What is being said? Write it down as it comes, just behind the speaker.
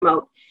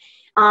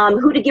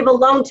who to give a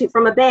loan to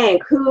from a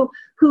bank, who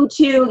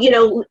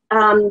to,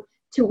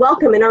 to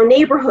welcome in our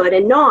neighborhood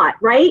and not,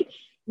 right?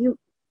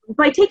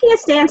 By taking a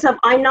stance of,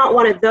 I'm not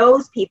one of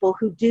those people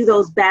who do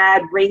those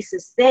bad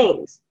racist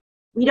things,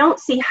 we don't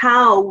see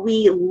how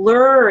we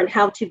learn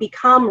how to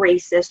become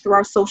racist through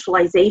our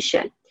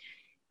socialization.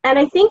 And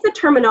I think the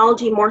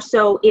terminology more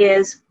so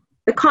is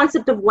the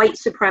concept of white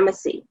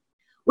supremacy.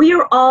 We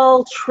are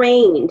all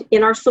trained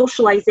in our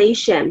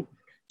socialization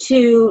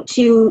to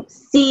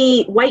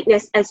see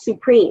whiteness as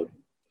supreme.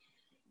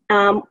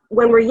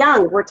 When we're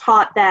young, we're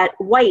taught that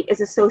white is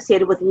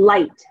associated with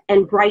light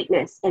and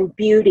brightness and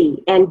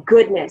beauty and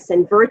goodness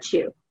and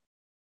virtue.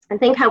 And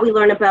think how we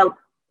learn about,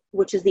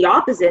 which is the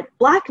opposite,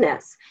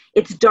 blackness.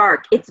 It's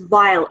dark, it's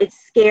vile, it's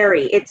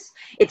scary, it's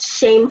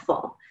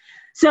shameful.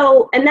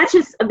 So, and that's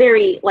just a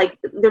very,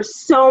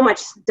 there's so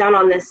much done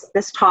on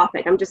this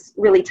topic. I'm just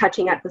really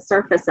touching at the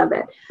surface of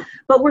it.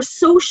 But we're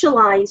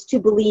socialized to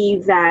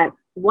believe that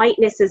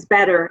whiteness is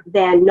better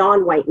than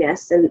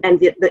non-whiteness, and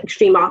the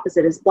extreme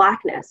opposite is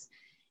blackness.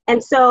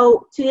 And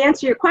so to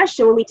answer your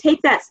question, when we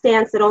take that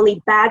stance that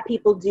only bad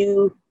people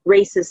do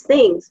racist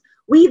things,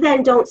 we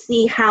then don't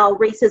see how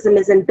racism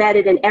is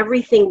embedded in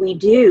everything we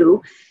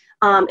do,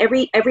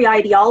 every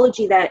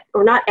ideology that,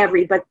 or not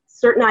every, but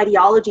certain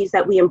ideologies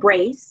that we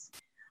embrace,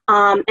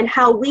 and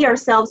how we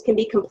ourselves can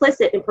be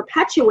complicit in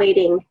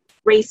perpetuating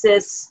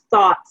racist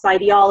thoughts,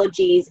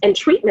 ideologies, and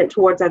treatment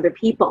towards other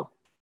people.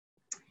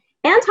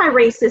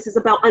 Anti-racist is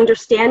about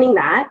understanding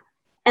that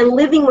and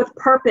living with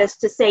purpose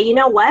to say, you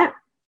know what?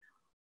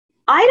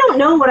 I don't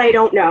know what I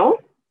don't know,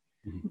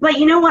 but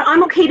you know what?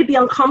 I'm okay to be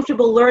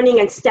uncomfortable learning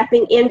and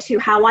stepping into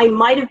how I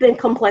might have been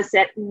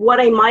complicit,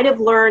 what I might have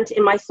learned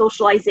in my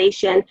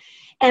socialization,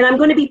 and I'm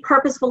going to be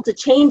purposeful to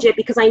change it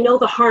because I know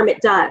the harm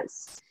it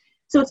does.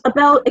 So it's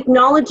about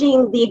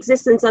acknowledging the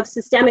existence of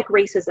systemic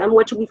racism,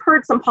 which we've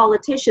heard some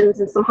politicians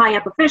and some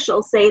high-up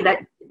officials say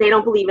that they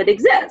don't believe it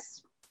exists.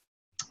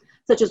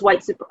 Such as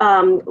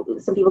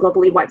some people don't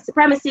believe white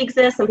supremacy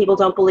exists, some people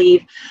don't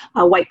believe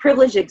white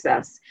privilege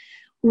exists.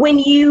 When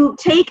you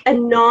take a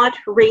not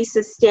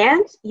racist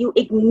stance, you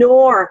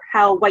ignore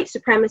how white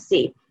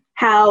supremacy,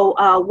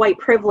 how white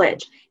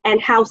privilege,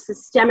 and how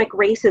systemic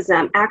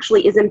racism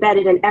actually is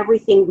embedded in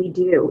everything we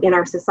do in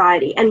our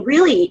society, and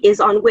really is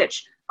on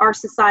which our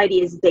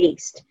society is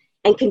based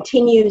and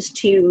continues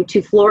to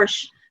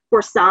flourish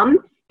for some,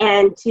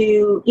 and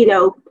to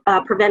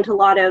prevent a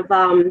lot of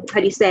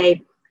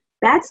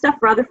bad stuff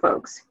for other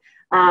folks.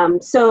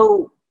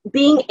 So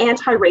being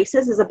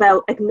anti-racist is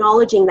about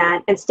acknowledging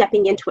that and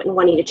stepping into it and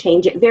wanting to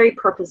change it very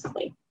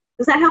purposefully.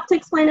 Does that help to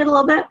explain it a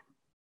little bit?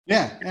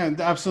 Yeah,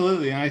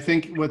 absolutely. And I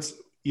think what's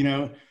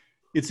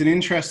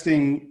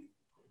interesting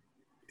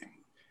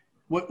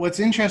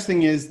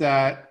is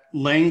that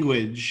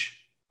language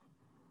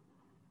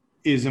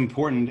is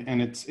important,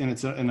 and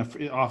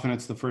often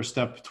it's the first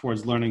step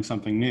towards learning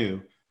something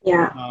new.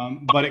 Yeah.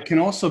 But it can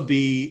also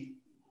be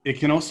a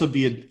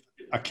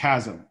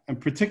chasm, and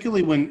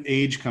particularly when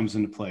age comes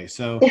into play.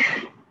 So,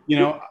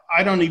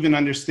 I don't even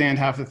understand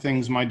half the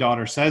things my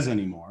daughter says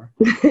anymore.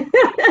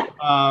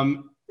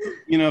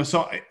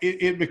 So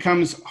it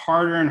becomes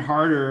harder and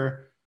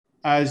harder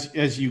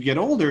as you get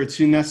older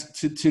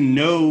to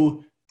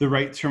know the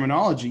right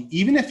terminology,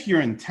 even if your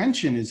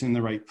intention is in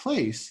the right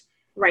place.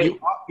 Right.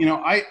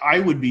 I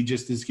would be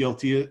just as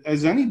guilty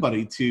as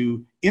anybody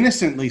to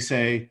innocently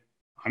say,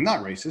 I'm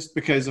not racist,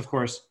 because of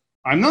course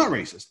I'm not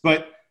racist,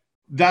 but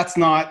that's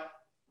not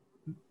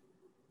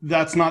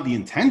the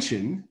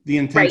intention. The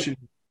intention,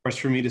 right, of course,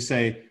 for me to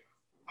say,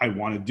 I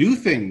want to do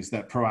things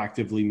that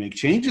proactively make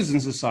changes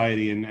in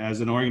society, and as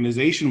an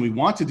organization, we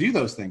want to do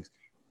those things.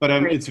 But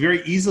right, it's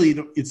very easy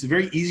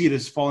to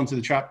fall into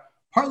the trap,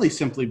 partly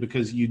simply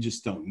because you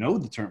just don't know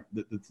the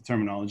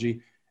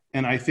terminology,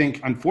 and I think,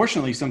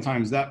 unfortunately,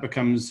 sometimes that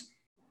becomes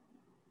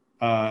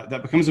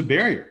a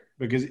barrier,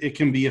 because it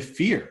can be a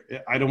fear.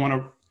 I don't want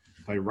to,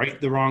 if I write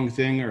the wrong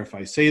thing or if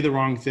I say the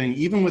wrong thing,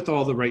 even with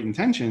all the right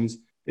intentions,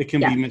 it can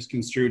be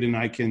misconstrued, and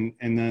I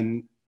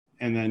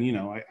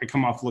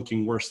come off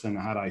looking worse than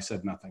had I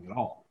said nothing at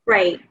all.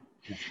 Right.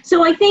 Yeah.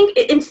 So I think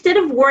instead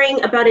of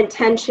worrying about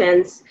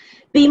intentions,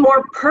 be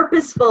more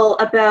purposeful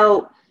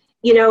about,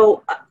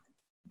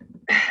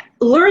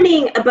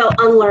 learning about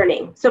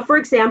unlearning. So for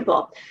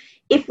example,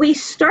 if we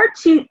start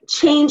to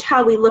change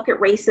how we look at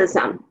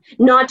racism,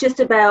 not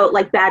just about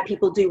bad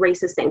people do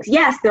racist things.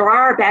 Yes, there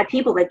are bad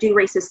people that do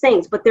racist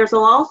things, but there's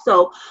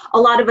also a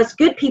lot of us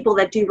good people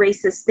that do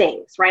racist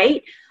things,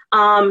 right?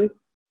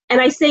 And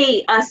I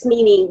say us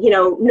meaning,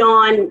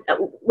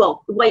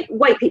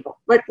 white people.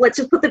 Let's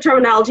just put the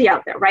terminology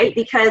out there, right?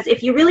 Because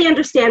if you really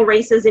understand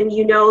racism,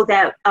 you know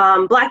that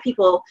Black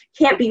people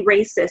can't be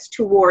racist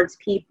towards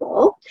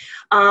people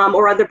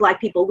or other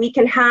Black people. We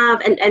can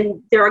have,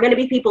 and there are going to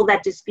be people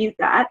that dispute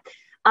that.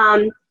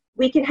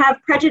 We can have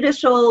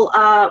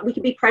we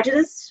can be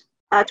prejudiced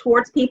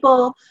towards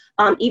people,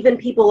 even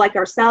people like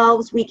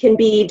ourselves. We can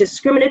be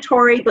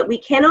discriminatory, but we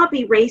cannot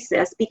be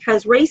racist,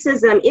 because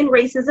in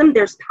racism,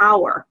 there's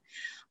power,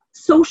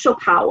 social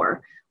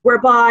power,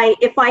 whereby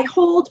if I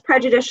hold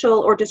prejudicial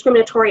or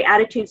discriminatory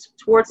attitudes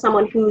towards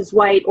someone who's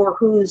white or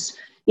who's,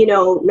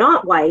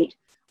 not white,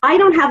 I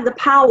don't have the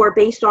power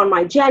based on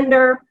my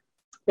gender,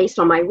 based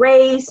on my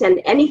race,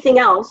 and anything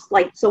else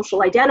like social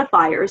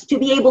identifiers to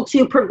be able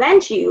to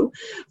prevent you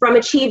from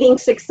achieving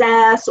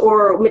success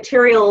or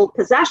material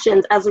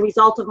possessions as a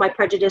result of my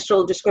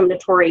prejudicial,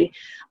 discriminatory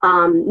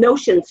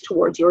notions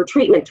towards you or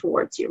treatment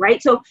towards you,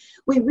 right? So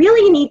we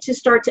really need to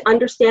start to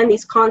understand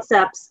these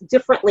concepts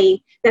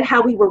differently than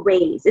how we were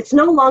raised. It's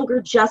no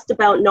longer just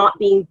about not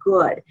being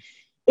good.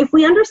 If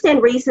we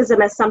understand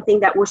racism as something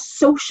that we're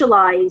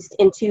socialized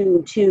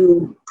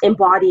into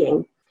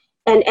embodying,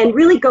 and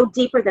really go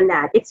deeper than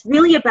that, it's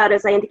really about,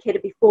 as I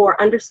indicated before,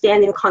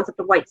 understanding the concept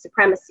of white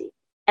supremacy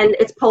and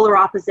its polar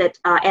opposite,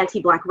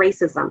 anti-Black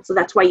racism. So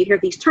that's why you hear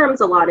these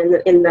terms a lot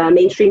in the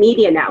mainstream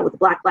media now with the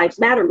Black Lives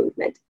Matter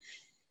movement.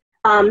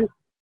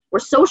 We're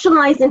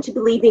socialized into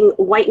believing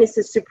whiteness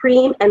is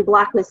supreme and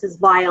Blackness is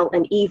vile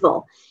and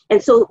evil.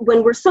 And so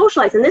when we're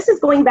socialized, and this is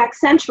going back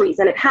centuries,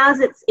 and it has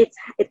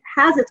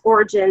its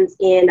origins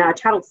in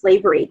chattel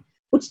slavery,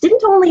 which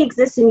didn't only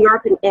exist in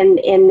Europe and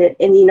in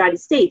the United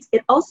States,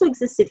 it also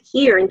existed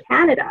here in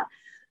Canada.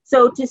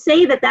 So to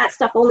say that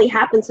stuff only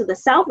happens to the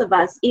south of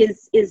us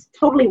is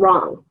totally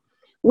wrong.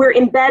 We're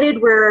embedded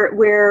where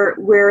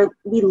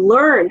we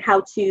learn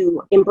how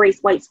to embrace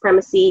white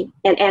supremacy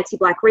and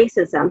anti-Black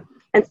racism.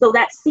 And so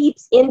that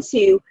seeps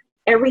into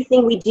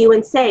everything we do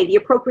and say. The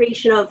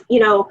appropriation of,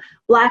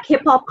 Black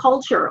hip hop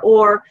culture,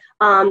 or,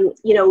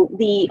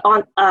 the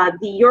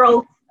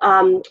Euro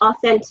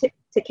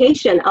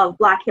authentication of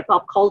Black hip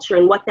hop culture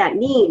and what that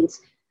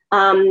means.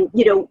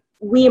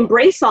 We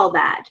embrace all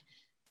that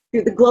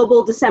through the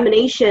global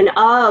dissemination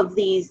of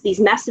these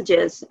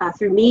messages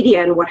through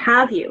media and what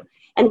have you.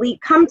 And we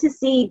come to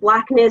see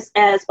Blackness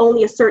as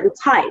only a certain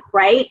type,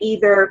 right?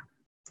 Either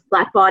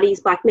Black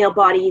bodies, Black male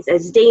bodies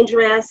as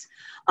dangerous,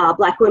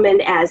 Black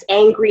women as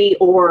angry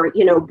or,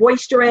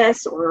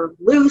 boisterous or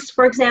loose,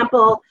 for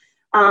example.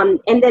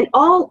 And then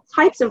all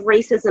types of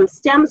racism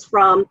stems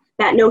from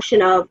that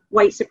notion of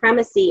white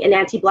supremacy and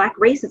anti-Black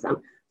racism.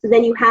 So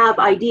then you have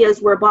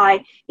ideas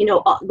whereby,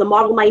 the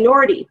model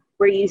minority,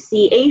 where you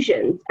see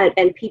Asians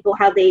and people,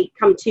 how they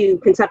come to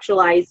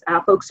conceptualize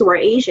folks who are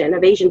Asian,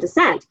 of Asian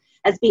descent,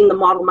 as being the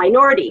model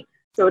minority.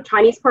 So a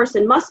Chinese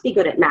person must be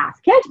good at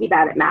math, can't be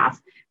bad at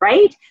math,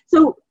 right?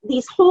 So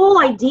these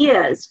whole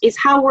ideas is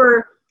how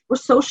we're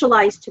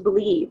socialized to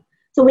believe.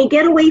 So when we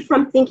get away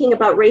from thinking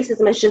about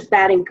racism as just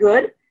bad and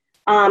good,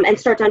 and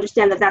start to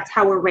understand that that's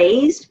how we're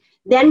raised,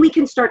 then we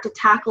can start to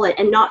tackle it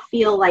and not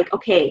feel like,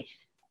 okay,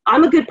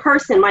 I'm a good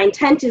person, my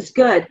intent is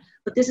good,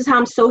 but this is how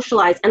I'm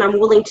socialized, and I'm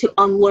willing to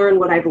unlearn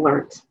what I've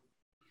learned.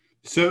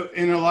 So,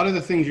 and a lot of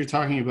the things you're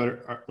talking about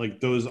are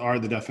those are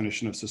the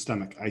definition of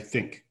systemic, I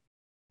think,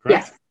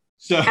 correct? Yes,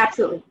 so,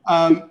 absolutely.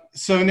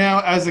 So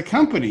now, as a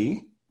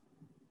company,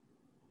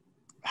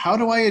 how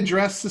do I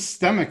address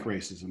systemic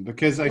racism?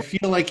 Because I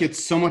feel like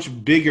it's so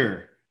much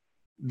bigger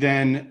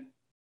than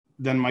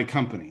my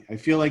company. I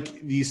feel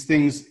like these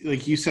things,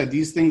 like you said,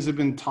 these things have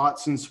been taught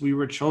since we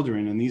were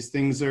children, and these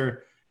things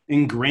are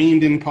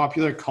ingrained in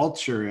popular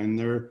culture, and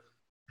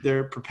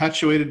they're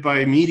perpetuated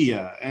by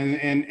media,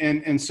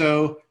 and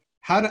so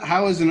how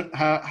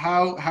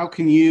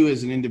can you,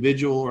 as an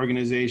individual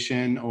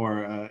organization,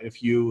 or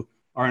if you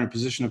are in a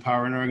position of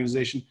power in an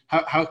organization,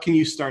 how can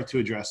you start to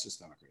address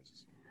systemic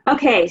racism?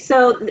 Okay,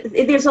 so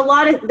there's a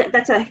lot of,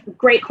 that's a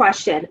great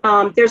question.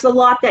 There's a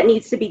lot that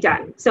needs to be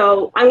done.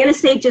 So I'm going to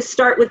say, just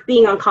start with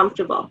being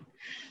uncomfortable.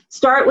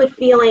 Start with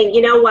feeling,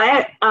 you know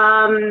what,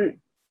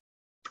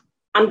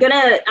 I'm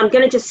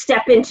gonna just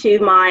step into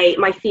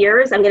my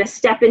fears. I'm gonna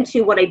step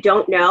into what I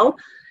don't know,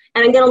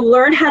 and I'm gonna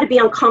learn how to be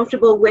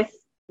uncomfortable with.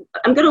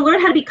 I'm gonna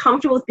learn how to be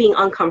comfortable with being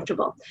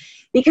uncomfortable,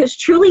 because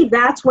truly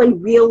that's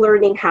when real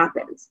learning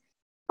happens.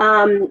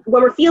 When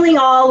we're feeling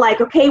all like,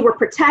 okay, we're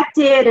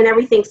protected and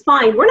everything's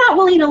fine, we're not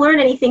willing to learn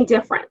anything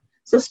different.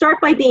 So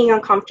start by being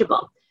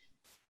uncomfortable.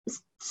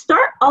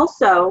 Start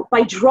also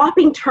by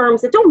dropping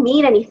terms that don't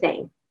mean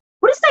anything.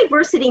 What does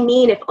diversity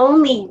mean if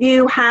only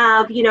you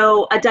have,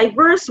 a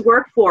diverse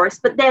workforce,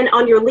 but then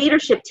on your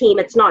leadership team,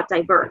 it's not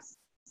diverse?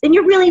 Then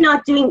you're really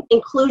not doing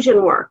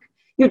inclusion work.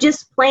 You're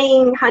just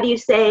playing,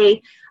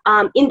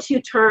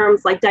 into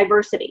terms like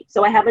diversity.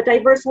 So I have a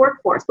diverse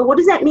workforce, but what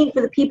does that mean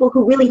for the people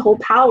who really hold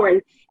power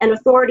and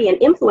authority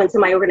and influence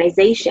in my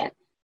organization?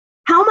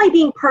 How am I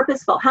being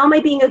purposeful? How am I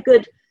being a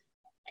good,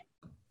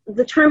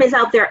 the term is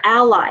out there,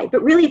 ally,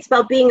 but really it's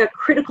about being a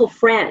critical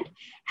friend.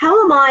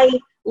 How am I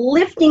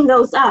lifting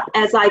those up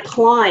as I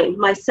climb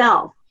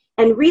myself,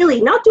 and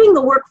really not doing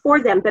the work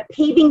for them, but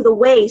paving the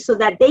way so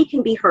that they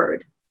can be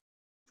heard?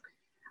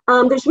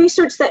 There's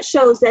research that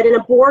shows that in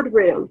a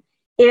boardroom,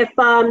 if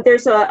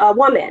there's a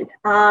woman,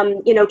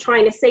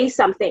 trying to say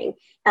something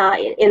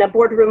in a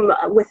boardroom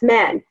with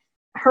men,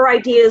 her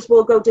ideas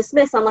will go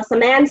dismissed unless a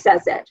man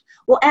says it.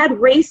 We'll add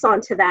race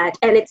onto that,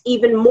 and it's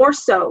even more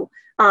so,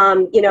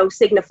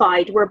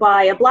 signified,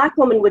 whereby a Black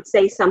woman would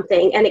say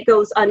something and it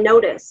goes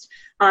unnoticed.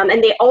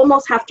 and they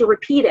almost have to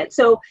repeat it.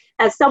 So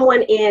as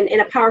someone in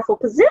a powerful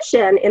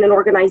position in an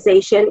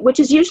organization, which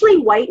is usually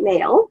white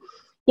male,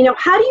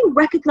 how do you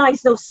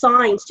recognize those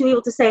signs to be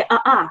able to say,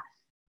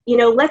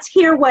 let's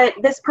hear what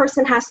this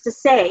person has to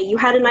say. You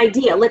had an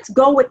idea. Let's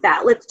go with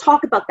that. Let's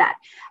talk about that.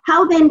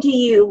 How then do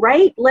you,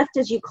 lift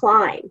as you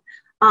climb?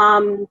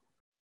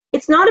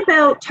 It's not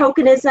about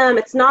tokenism.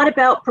 It's not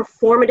about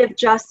performative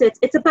justice.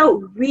 It's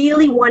about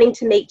really wanting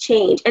to make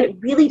change. And it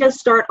really does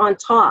start on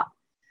top.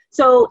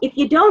 So if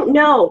you don't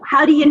know,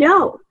 how do you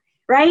know,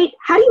 right?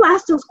 How do you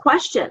ask those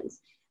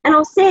questions? And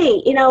I'll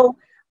say,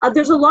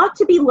 there's a lot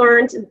to be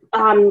learned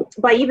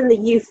by even the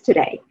youth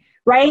today,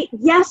 right?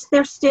 Yes,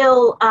 they're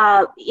still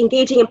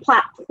engaging in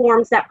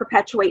platforms that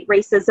perpetuate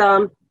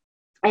racism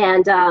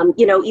and,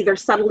 either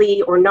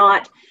subtly or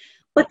not.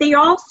 But they're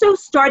also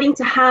starting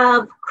to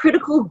have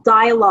critical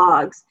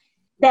dialogues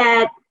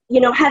that,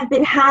 have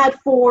been had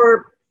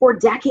for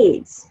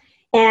decades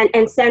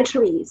and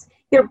centuries.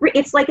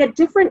 It's like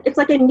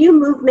a new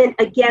movement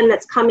again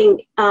that's coming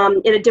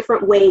in a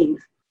different wave.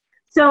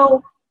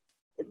 So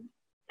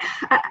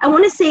I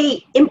want to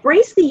say,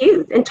 embrace the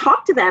youth and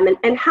talk to them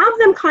and have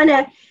them kind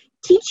of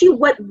teach you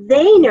what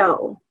they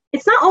know.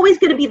 It's not always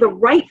going to be the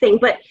right thing,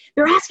 but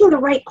they're asking the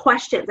right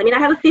questions. I mean, I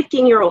have a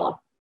 15-year-old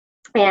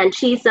and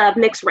she's of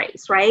mixed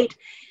race, right?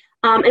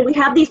 And we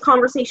have these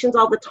conversations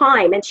all the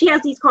time. And she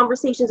has these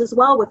conversations as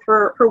well with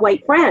her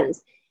white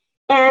friends.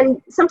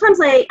 And sometimes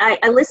I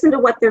listen to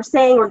what they're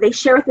saying, or they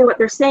share with me what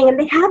they're saying, and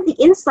they have the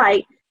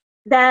insight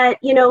that,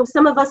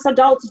 some of us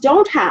adults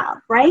don't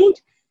have, right?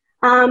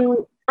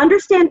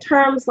 Understand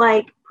terms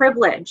like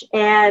privilege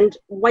and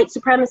white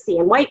supremacy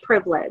and white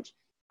privilege,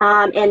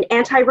 and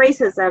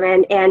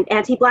anti-racism and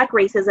anti-Black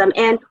racism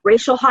and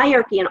racial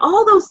hierarchy and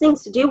all those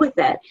things to do with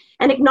it,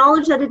 and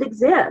acknowledge that it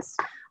exists.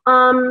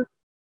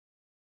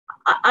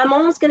 I'm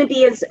almost going to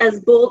be as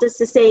bold as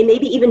to say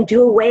maybe even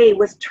do away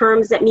with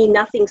terms that mean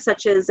nothing,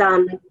 such as,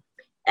 and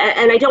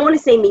I don't want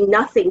to say mean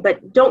nothing,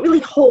 but don't really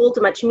hold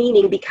much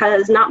meaning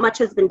because not much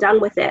has been done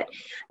with it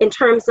in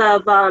terms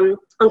of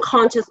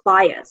unconscious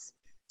bias.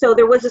 So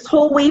there was this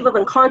whole wave of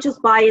unconscious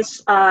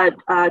bias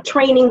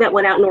training that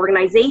went out in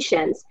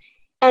organizations,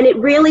 and it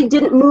really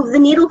didn't move the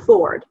needle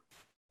forward.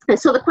 And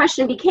so the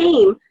question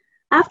became,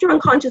 after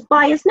unconscious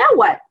bias, now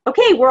what?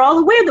 Okay, we're all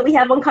aware that we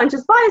have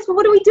unconscious bias, but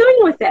what are we doing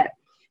with it?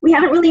 We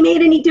haven't really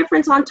made any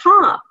difference on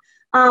top.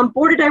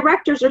 Board of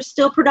directors are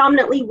still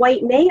predominantly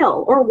white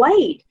male or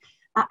white.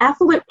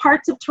 Affluent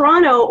parts of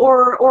Toronto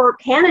or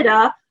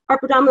Canada are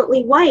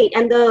predominantly white,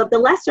 and the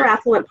lesser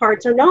affluent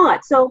parts are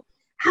not. So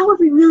how have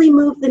we really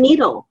moved the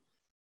needle?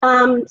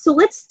 So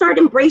let's start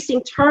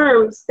embracing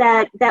terms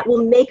that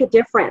will make a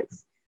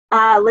difference.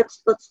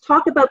 Let's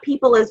talk about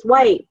people as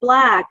white,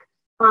 Black,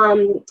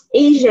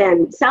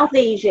 Asian, South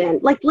Asian.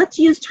 Let's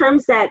use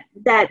terms that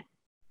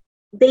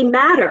they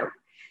matter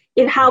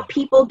in how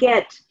people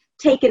get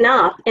taken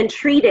up and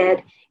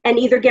treated and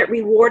either get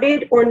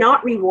rewarded or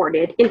not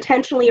rewarded,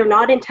 intentionally or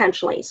not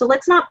intentionally. So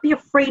let's not be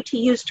afraid to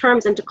use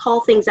terms and to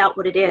call things out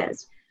what it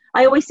is.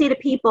 I always say to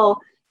people,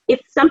 if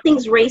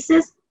something's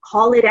racist,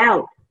 call it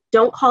out.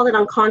 Don't call it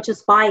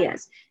unconscious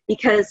bias,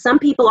 because some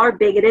people are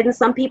bigoted and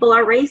some people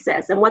are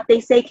racist, and what they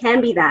say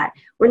can be that.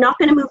 We're not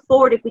going to move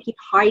forward if we keep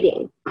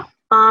hiding.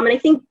 And I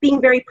think being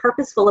very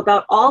purposeful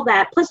about all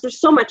that, plus there's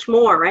so much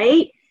more,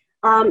 right?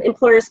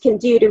 Employers can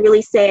do to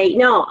really say,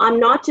 no, I'm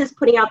not just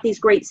putting out these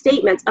great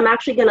statements, I'm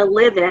actually going to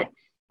live it,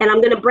 and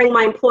I'm going to bring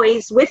my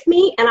employees with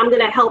me, and I'm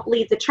going to help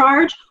lead the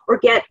charge or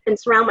get and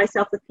surround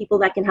myself with people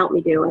that can help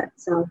me do it.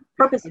 So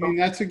purposeful. I mean,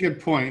 that's a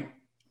good point.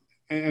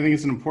 I think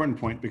it's an important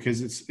point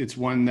because it's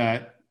one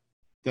that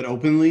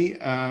openly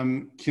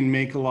can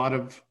make a lot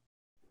of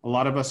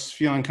us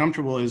feel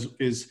uncomfortable.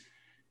 Is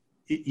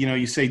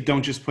you say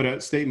don't just put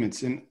out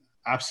statements, and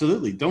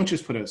absolutely don't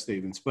just put out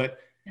statements, but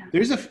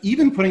there's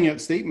even putting out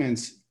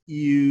statements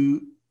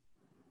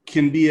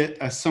can be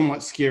a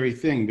somewhat scary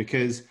thing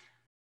because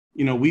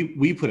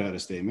we put out a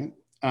statement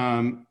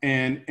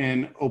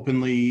and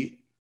openly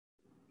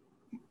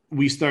when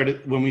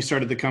we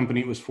started the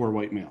company, it was 4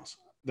 white males.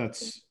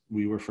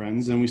 We were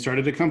friends and we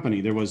started a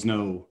company. There was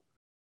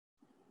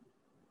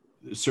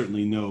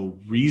certainly no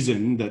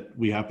reason that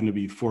we happened to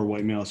be 4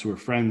 white males who were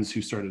friends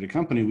who started a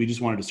company. We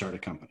just wanted to start a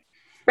company.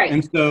 Right.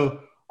 And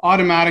so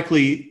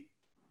automatically,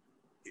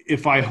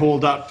 if I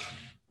hold up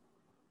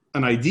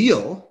an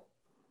ideal,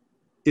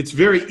 it's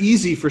very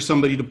easy for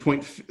somebody to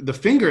point the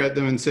finger at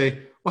them and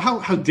say, well,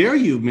 how dare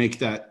you make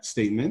that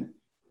statement?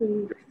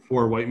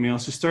 4 white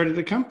males who started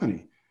a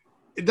company.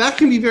 That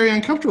can be very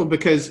uncomfortable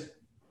because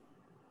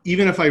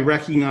even if I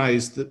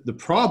recognize the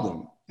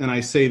problem and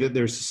I say that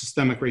there's a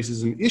systemic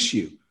racism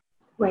issue,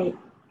 right,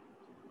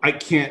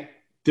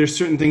 there's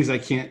certain things I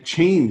can't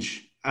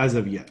change as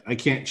of yet. I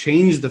can't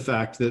change the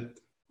fact that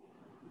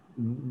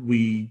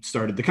we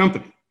started the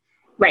company.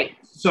 Right.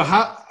 So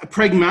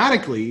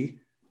pragmatically,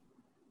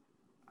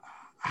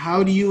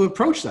 how do you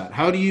approach that?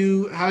 How do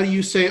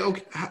you say,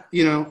 okay,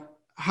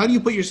 how do you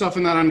put yourself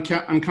in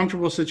that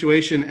uncomfortable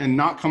situation and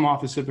not come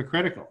off as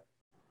hypocritical?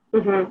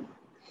 Mm-hmm.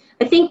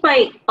 I think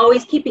by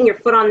always keeping your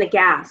foot on the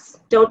gas,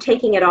 don't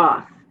taking it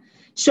off,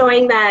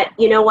 showing that,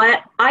 you know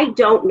what, I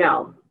don't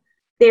know.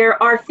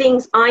 There are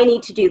things I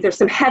need to do. There's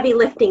some heavy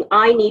lifting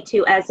I need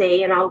to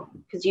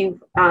because you've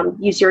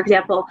used your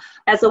example,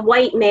 as a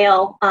white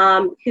male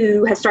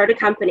who has started a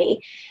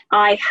company,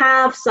 I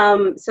have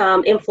some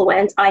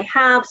influence, I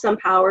have some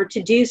power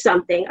to do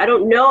something. I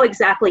don't know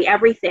exactly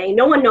everything.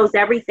 No one knows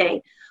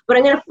everything, but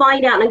I'm going to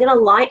find out, and I'm going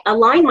to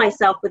align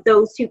myself with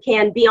those who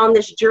can be on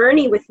this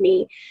journey with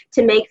me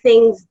to make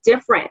things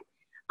different.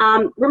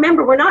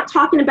 Remember, we're not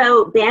talking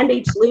about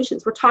Band-Aid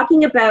solutions. We're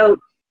talking about,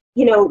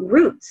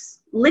 roots,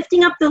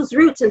 lifting up those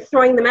roots and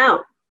throwing them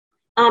out.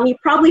 You've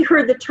probably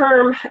heard the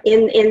term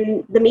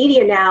in the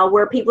media now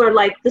where people are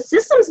like, the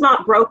system's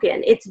not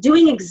broken. It's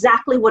doing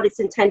exactly what it's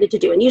intended to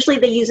do. And usually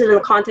they use it in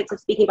the context of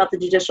speaking about the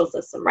judicial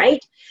system,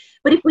 right?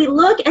 But if we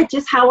look at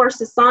just how our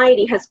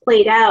society has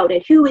played out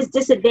and who is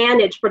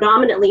disadvantaged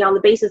predominantly on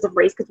the basis of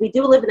race, because we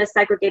do live in a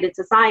segregated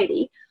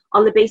society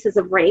on the basis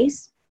of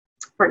race,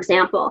 for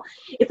example,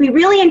 if we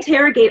really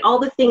interrogate all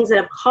the things that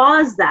have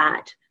caused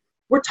that,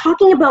 we're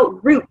talking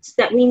about roots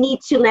that we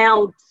need to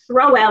now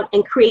throw out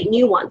and create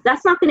new ones.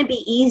 That's not going to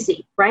be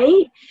easy,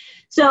 right?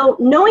 So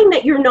knowing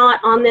that you're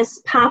not on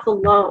this path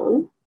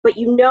alone, but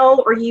you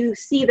know or you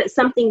see that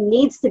something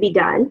needs to be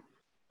done,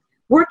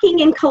 working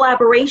in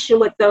collaboration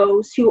with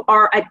those who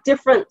are at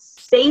different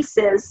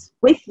spaces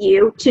with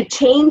you to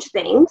change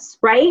things,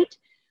 right?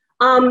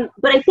 But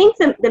I think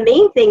the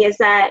main thing is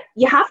that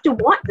you have to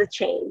want the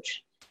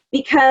change,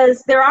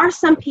 because there are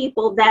some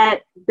people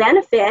that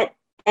benefit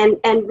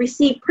and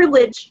receive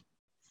privilege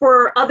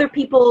for other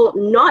people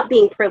not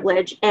being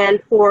privileged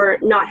and for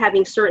not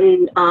having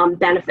certain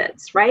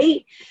benefits,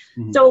 right?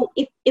 Mm-hmm. So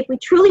if we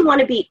truly want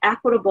to be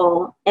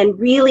equitable and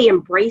really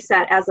embrace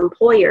that as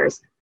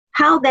employers,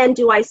 how then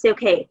do I say,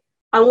 okay,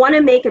 I want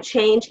to make a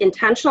change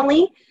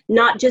intentionally,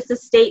 not just a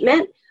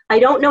statement. I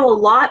don't know a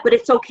lot, but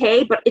it's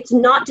okay. But it's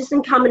not just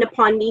incumbent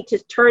upon me to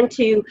turn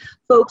to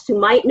folks who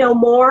might know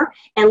more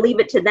and leave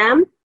it to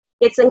them.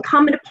 It's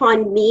incumbent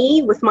upon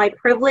me, with my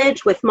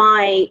privilege, with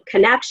my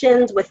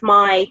connections, with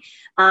my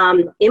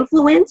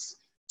influence,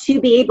 to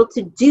be able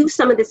to do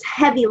some of this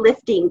heavy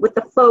lifting with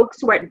the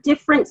folks who are at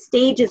different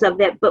stages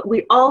of it, but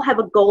we all have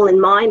a goal in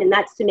mind, and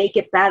that's to make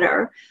it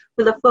better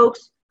for the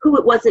folks who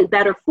it wasn't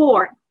better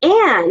for.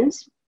 And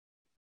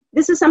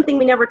this is something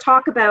we never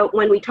talk about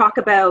when we talk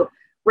about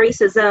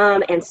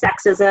racism and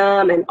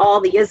sexism and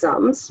all the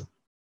isms.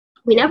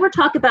 We never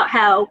talk about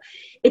how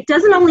it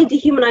doesn't only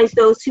dehumanize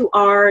those who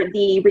are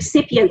the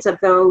recipients of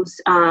those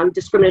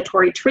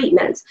discriminatory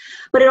treatments,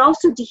 but it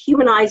also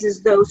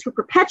dehumanizes those who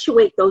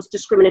perpetuate those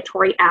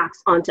discriminatory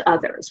acts onto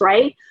others,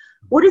 right?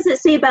 What does it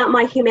say about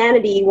my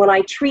humanity when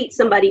I treat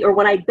somebody, or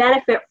when I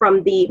benefit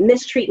from the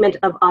mistreatment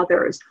of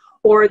others,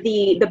 or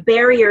the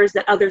barriers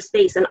that others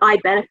face and I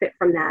benefit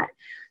from that?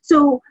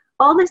 So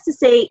all this to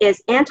say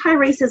is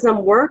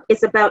anti-racism work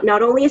is about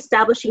not only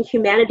establishing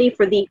humanity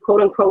for the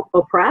quote unquote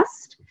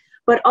oppressed,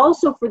 but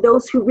also for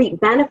those who reap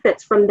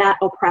benefits from that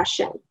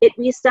oppression. It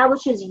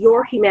reestablishes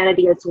your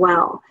humanity as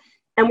well.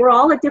 And we're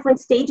all at different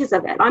stages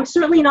of it. I'm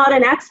certainly not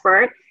an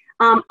expert.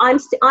 I'm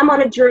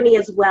on a journey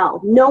as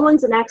well. No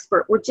one's an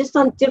expert. We're just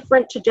on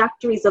different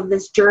trajectories of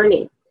this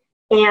journey.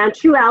 And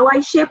true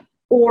allyship,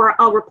 or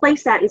I'll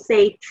replace that and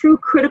say true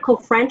critical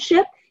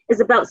friendship, is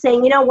about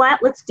saying, you know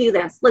what, let's do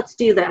this. Let's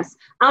do this.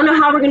 I don't know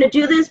how we're going to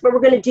do this, but we're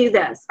going to do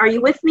this. Are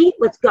you with me?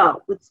 Let's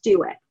go. Let's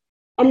do it.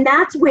 And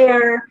that's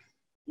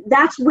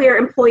where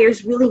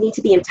employers really need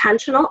to be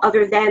intentional,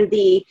 other than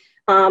the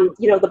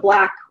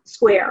black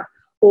square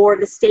or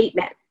the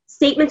statement.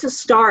 Statement's a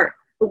start,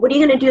 but what are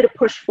you going to do to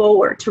push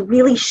forward, to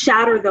really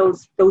shatter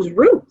those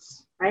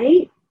roots,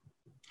 right?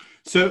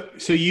 So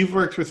you've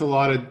worked with a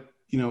lot of,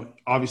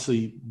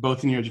 obviously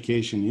both in your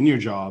education, in your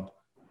job,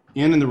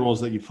 and in the roles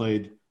that you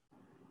played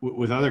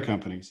with other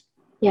companies.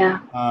 Yeah.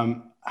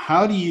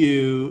 How do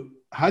you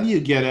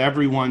get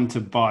everyone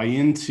to buy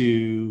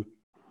into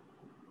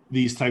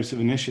these types of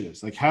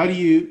initiatives? Like,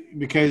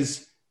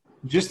 because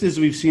just as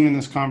we've seen in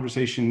this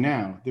conversation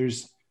now,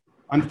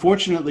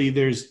 unfortunately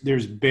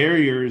there's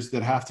barriers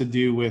that have to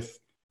do with,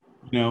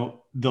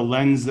 the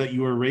lens that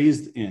you were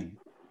raised in.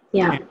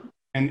 Yeah.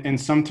 And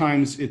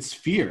sometimes it's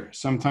fear.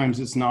 Sometimes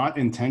it's not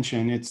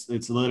intention.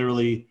 It's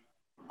literally,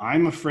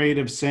 I'm afraid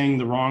of saying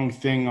the wrong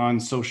thing on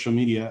social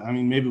media. I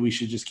mean, maybe we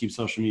should just keep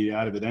social media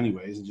out of it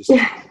anyways and just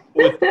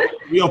with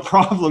real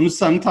problems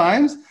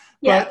sometimes.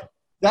 Yeah. But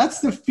that's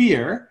the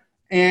fear.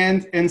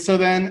 And so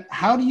then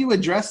how do you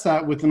address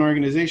that with an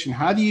organization?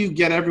 How do you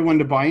get everyone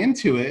to buy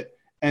into it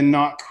and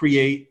not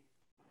create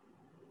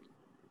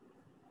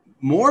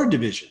more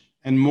division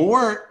and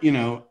more,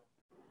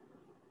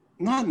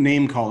 not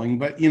name calling,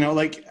 but,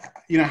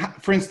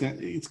 for instance,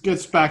 it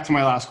goes back to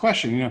my last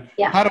question,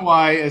 How do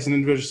I, as an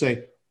individual,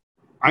 say,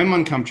 I'm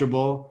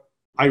uncomfortable.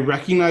 I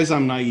recognize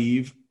I'm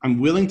naive. I'm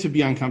willing to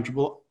be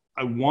uncomfortable.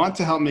 I want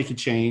to help make a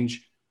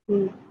change.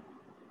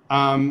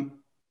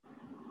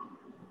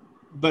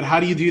 But how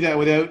do you do that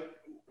without,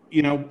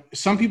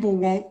 some people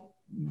won't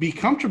be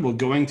comfortable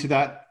going to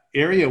that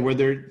area where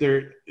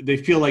they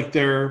feel like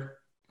they're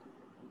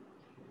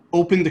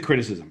open to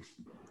criticism.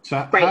 So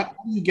how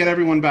do you get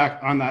everyone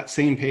back on that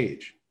same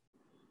page?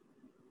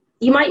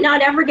 You might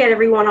not ever get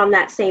everyone on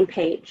that same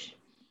page.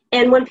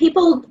 And when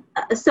people,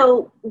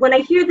 so when I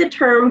hear the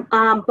term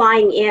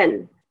buying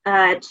in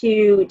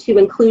to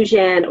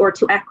inclusion or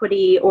to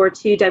equity or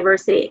to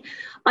diversity,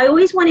 I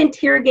always want to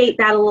interrogate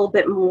that a little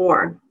bit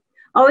more.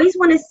 I always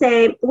want to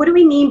say, what do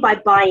we mean by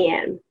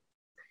buy-in?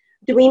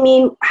 Do we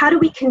mean, how do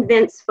we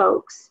convince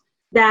folks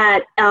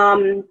that,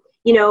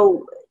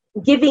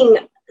 giving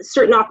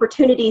certain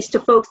opportunities to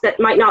folks that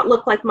might not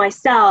look like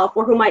myself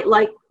or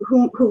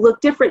who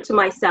look different to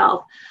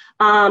myself,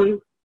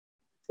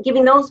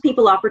 giving those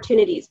people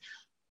opportunities.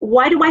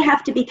 Why do I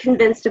have to be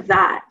convinced of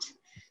that?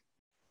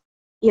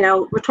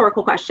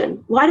 Rhetorical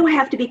question. Why do I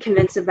have to be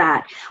convinced of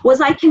that?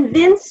 Was I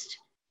convinced,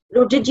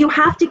 or did you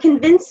have to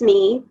convince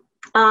me,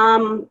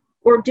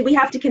 or do we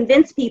have to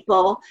convince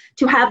people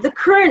to have the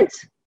current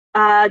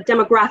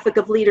demographic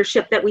of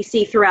leadership that we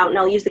see throughout, and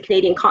I'll use the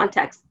Canadian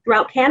context,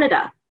 throughout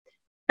Canada?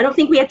 I don't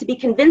think we have to be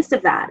convinced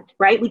of that,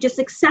 right? We just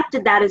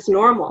accepted that as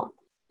normal.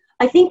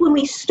 I think when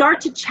we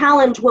start to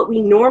challenge what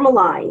we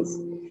normalize,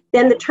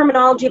 then the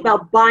terminology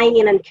about buying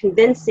in and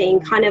convincing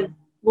kind of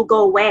will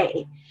go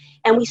away.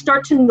 And we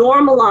start to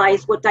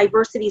normalize what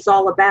diversity is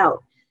all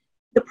about.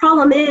 The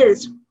problem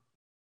is,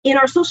 in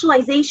our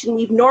socialization,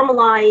 we've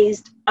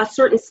normalized a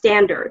certain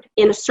standard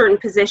in certain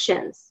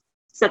positions,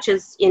 such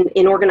as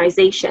in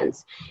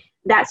organizations.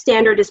 That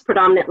standard is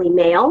predominantly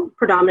male,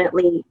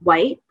 predominantly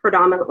white,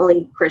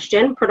 predominantly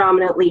Christian,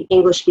 predominantly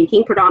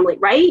English-speaking, predominantly,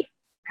 right?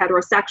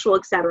 Heterosexual,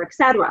 et cetera, et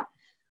cetera.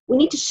 We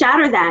need to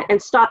shatter that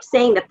and stop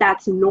saying that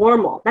that's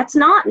normal. That's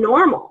not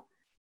normal.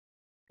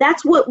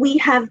 That's what we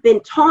have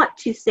been taught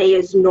to say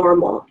is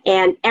normal,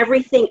 and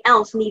everything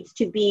else needs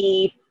to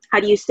be,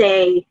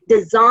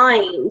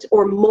 designed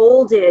or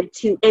molded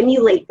to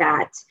emulate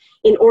that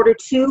in order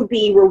to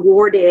be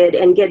rewarded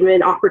and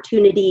given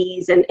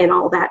opportunities and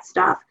all that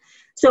stuff.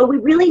 So we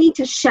really need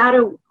to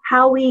shatter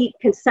how we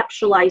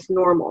conceptualize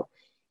normal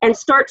and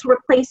start to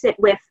replace it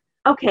with,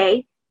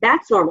 okay,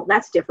 that's normal,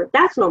 that's different,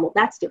 that's normal,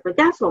 that's different,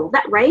 that's normal,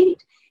 that, right?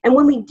 And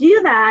when we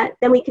do that,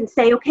 then we can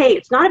say, okay,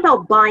 it's not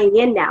about buying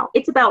in now.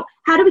 It's about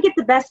how do we get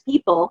the best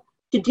people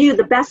to do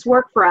the best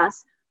work for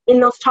us in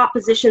those top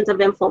positions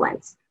of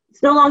influence.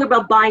 It's no longer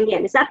about buying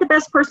in. Is that the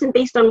best person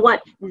based on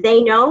what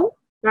they know,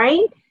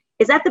 right?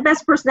 Is that the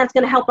best person that's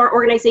going to help our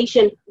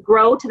organization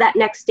grow to that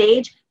next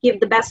stage, give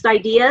the best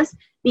ideas,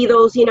 be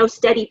those,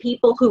 steady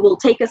people who will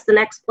take us the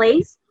next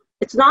place?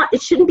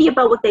 It shouldn't be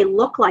about what they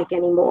look like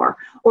anymore,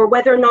 or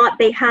whether or not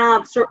they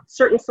have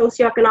certain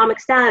socioeconomic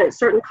status,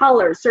 certain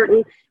colors,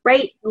 certain,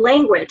 right,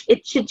 language.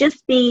 It should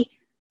just be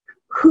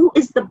who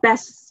is the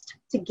best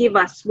to give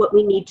us what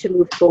we need to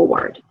move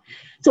forward.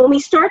 So when we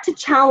start to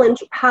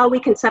challenge how we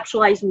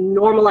conceptualize,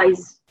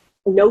 normalize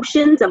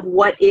notions of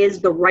what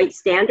is the right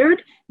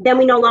standard, then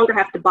we no longer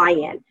have to buy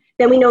in.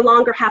 Then we no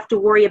longer have to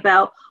worry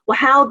about, well,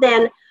 how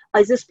then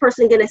is this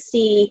person going to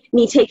see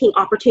me taking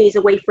opportunities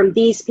away from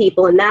these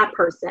people and that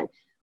person?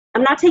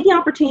 I'm not taking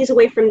opportunities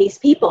away from these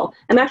people.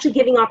 I'm actually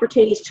giving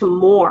opportunities to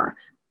more.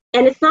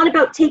 And it's not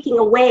about taking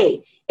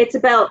away. It's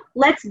about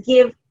let's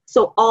give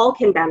so all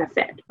can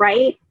benefit,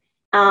 right?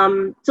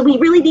 So we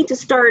really need to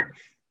start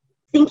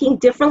thinking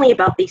differently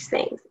about these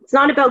things. It's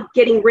not about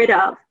getting rid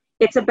of.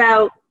 It's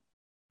about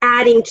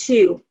adding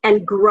to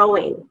and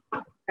growing,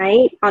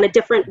 right? On a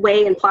different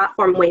way and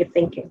platform way of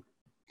thinking.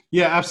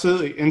 Yeah,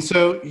 absolutely. And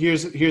so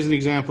here's an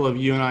example of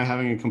you and I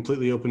having a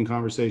completely open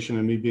conversation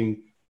and me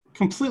being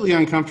completely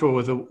uncomfortable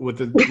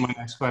with my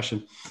next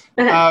question.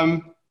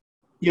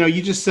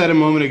 You just said a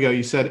moment ago,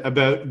 you said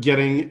about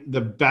getting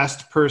the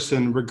best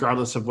person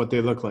regardless of what they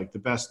look like, the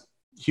best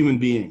human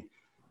being.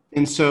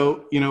 And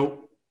so,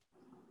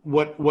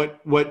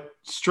 what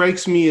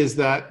strikes me is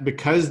that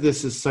because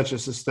this is such a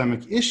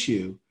systemic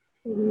issue,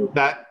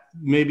 that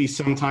maybe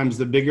sometimes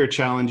the bigger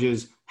challenge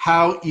is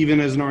how, even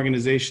as an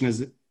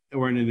organization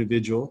or an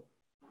individual,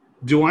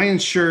 do I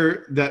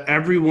ensure that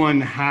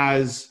everyone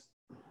has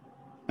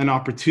an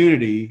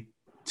opportunity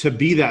to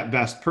be that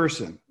best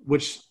person,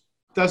 which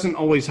doesn't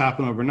always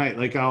happen overnight.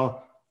 Like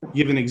I'll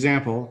give an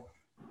example,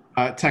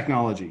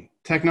 technology,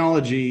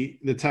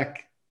 the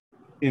tech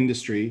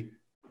industry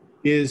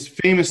is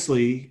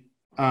famously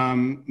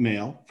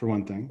male for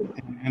one thing,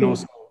 and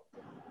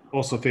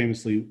also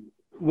famously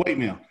white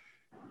male.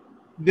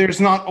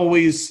 There's not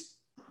always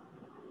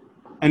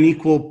an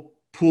equal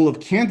pool of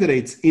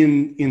candidates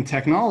in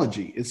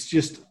technology. It's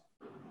just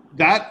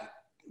that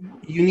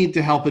you need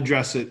to help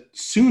address it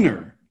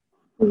sooner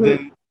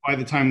than by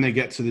the time they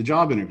get to the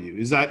job interview.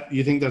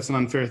 You think that's an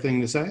unfair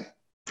thing to say?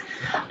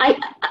 I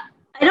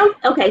don't,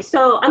 okay,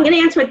 so I'm going to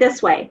answer it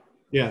this way.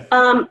 Yeah.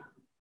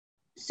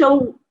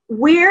 So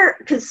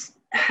because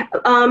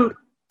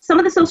some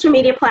of the social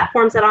media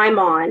platforms that I'm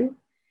on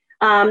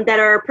that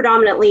are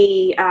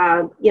predominantly,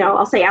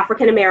 I'll say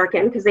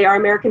African-American, because they are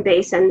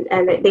American-based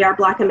and they are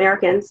Black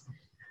Americans,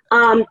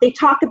 they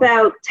talk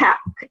about tech,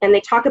 and they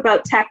talk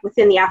about tech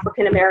within the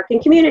African-American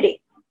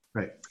community.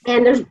 Right.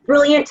 and there's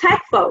brilliant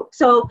tech folks.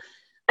 So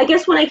I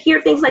guess when I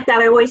hear things like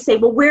that, I always say,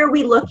 well, where are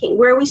we looking?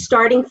 Where are we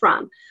starting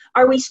from?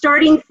 Are we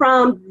starting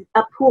from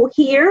a pool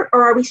here,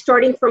 or are we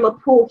starting from a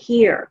pool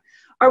here?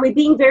 Are we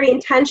being very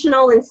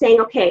intentional and saying,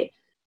 okay,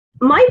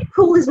 my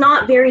pool is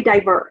not very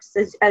diverse,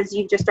 as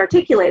you just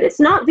articulated. It's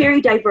not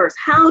very diverse.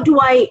 How do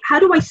I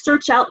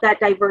search out that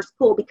diverse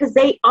pool? Because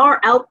they are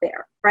out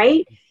there,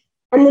 right?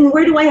 And then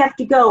where do I have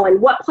to go? And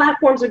what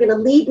platforms are going to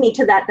lead me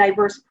to that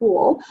diverse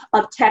pool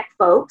of tech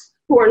folks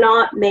who are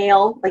not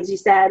male, as you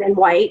said, and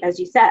white, as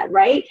you said,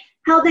 right?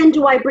 How then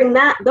do I bring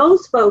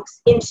those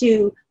folks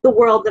into the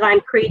world that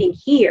I'm creating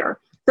here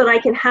so that I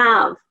can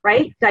have,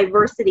 right,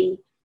 diversity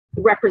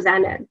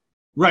represented?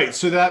 Right.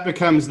 So that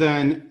becomes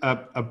then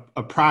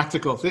a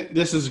practical thing.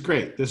 This is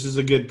great. This is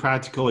a good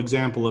practical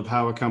example of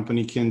how a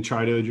company can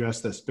try to address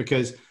this,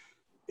 because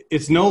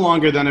it's no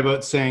longer then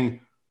about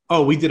saying,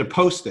 oh, we did a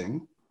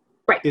posting.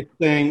 Right. It's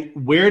saying,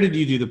 where did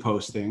you do the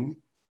posting?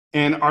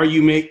 And are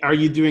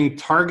you doing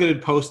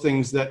targeted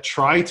postings that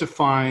try to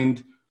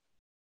find,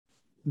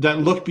 that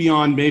look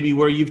beyond maybe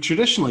where you've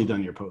traditionally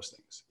done your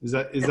postings? Is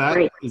that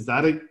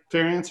a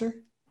fair answer?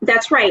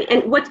 That's right.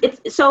 And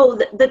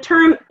the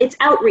term, it's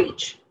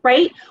outreach,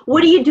 right?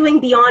 What are you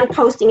doing beyond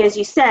posting, as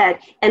you said,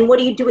 and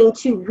what are you doing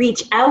to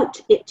reach out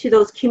to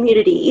those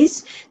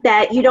communities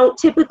that you don't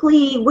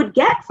typically would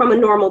get from a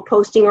normal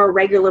posting or a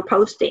regular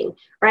posting,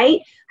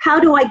 right? How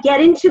do I get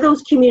into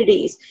those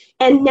communities?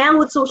 And now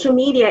with social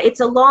media,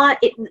 it's a lot.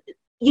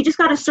 You just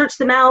got to search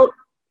them out,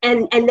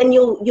 and then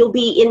you'll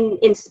be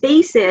in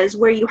spaces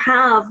where you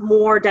have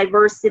more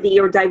diversity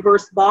or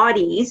diverse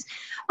bodies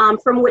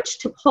from which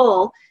to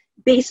pull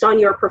based on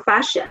your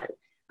profession.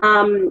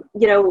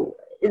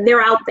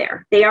 They're out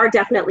there. They are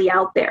definitely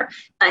out there.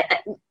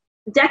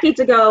 Decades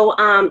ago,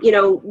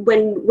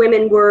 when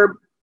women were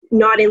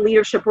not in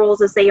leadership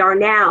roles as they are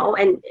now,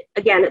 and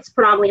again, it's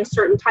predominantly a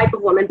certain type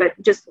of woman, but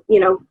just,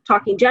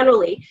 talking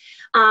generally.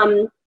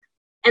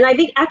 And I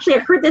think actually I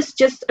heard this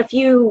just a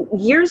few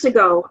years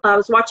ago. I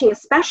was watching a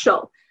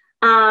special.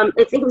 I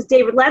think it was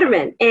David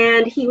Letterman,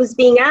 and he was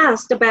being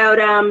asked about,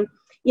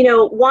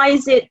 why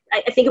is it,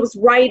 I think it was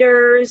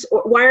writers,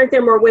 or why aren't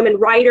there more women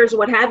writers or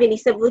what have you? And he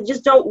said, well, they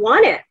just don't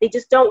want it. They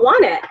just don't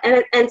want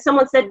it. And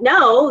someone said,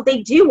 no,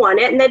 they do want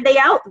it. And then they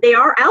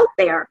are out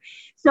there.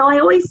 So I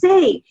always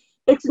say,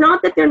 it's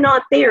not that they're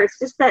not there. It's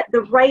just that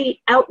the right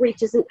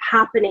outreach isn't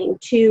happening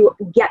to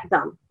get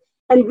them.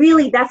 And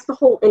really, that's the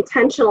whole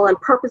intentional and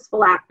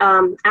purposeful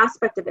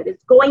aspect of it,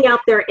 is going out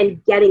there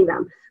and getting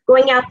them,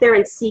 going out there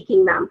and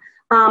seeking them.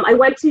 I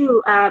went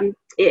to,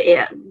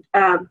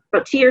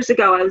 about 2 years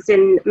ago, I was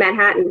in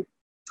Manhattan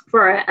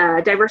for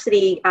a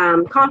diversity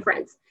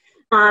conference.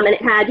 And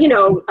it had,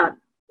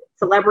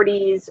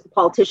 celebrities,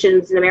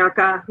 politicians in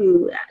America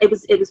who, it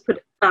was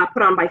put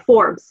on by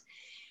Forbes.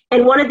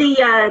 And one of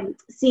the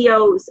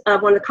CEOs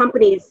of one of the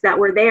companies that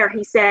were there,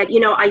 he said,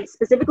 I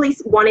specifically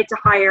wanted to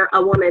hire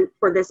a woman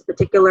for this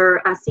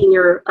particular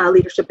senior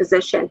leadership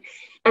position.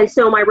 And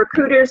so my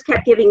recruiters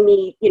kept giving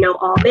me,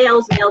 all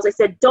males. I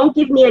said, don't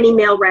give me any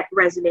male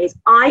resumes.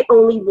 I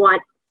only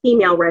want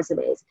female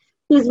resumes.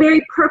 He's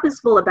very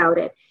purposeful about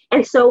it.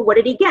 And so what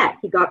did he get?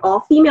 He got all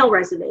female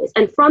resumes.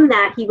 And from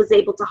that, he was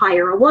able to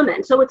hire a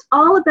woman. So it's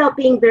all about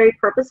being very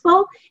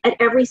purposeful at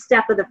every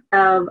step of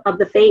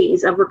the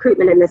phase of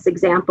recruitment in this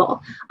example.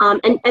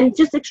 And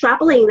just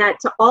extrapolating that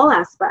to all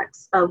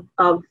aspects of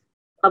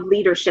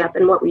leadership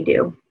and what we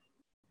do.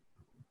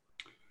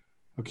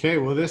 Okay,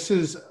 well, this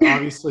is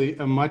obviously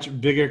a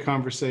much bigger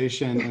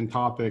conversation and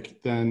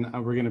topic than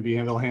we're going to be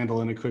able to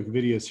handle in a quick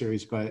video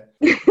series, but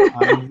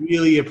I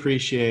really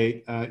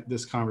appreciate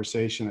this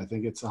conversation. I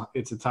think it's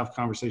a tough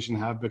conversation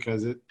to have,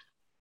 because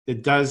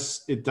it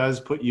does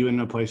put you in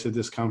a place of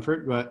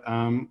discomfort, but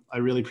I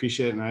really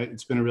appreciate it, and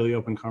it's been a really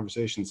open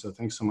conversation. So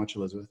thanks so much,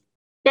 Elizabeth.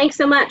 Thanks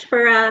so much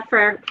for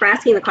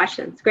asking the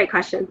questions. Great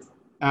questions.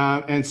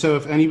 And so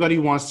if anybody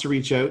wants to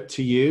reach out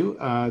to you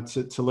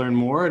to learn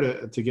more,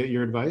 to get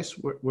your advice,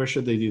 where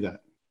should they do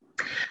that?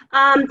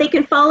 They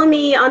can follow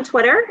me on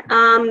Twitter,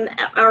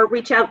 or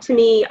reach out to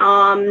me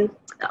on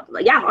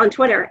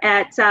Twitter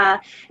at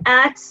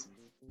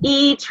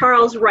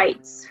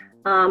 @eCharlesWrites.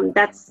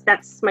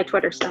 That's my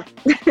Twitter stuff.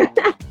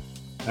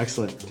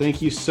 Excellent.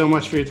 Thank you so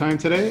much for your time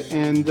today,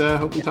 and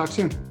hope we talk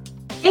soon.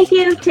 Thank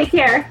you. Take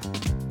care.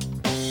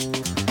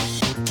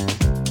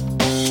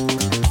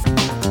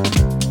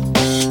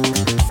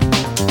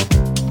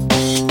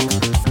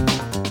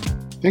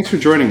 Thanks for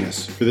joining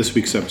us for this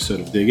week's episode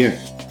of Dig In.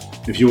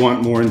 If you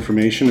want more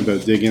information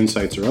about Dig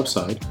Insights or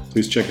Upside,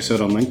 please check us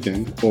out on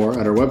LinkedIn or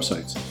at our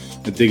websites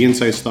at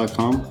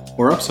diginsights.com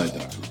or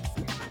upside.com.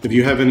 If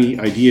you have any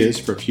ideas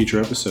for future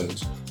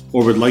episodes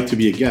or would like to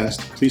be a guest,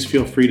 please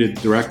feel free to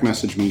direct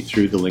message me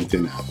through the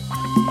LinkedIn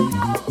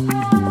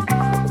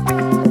app.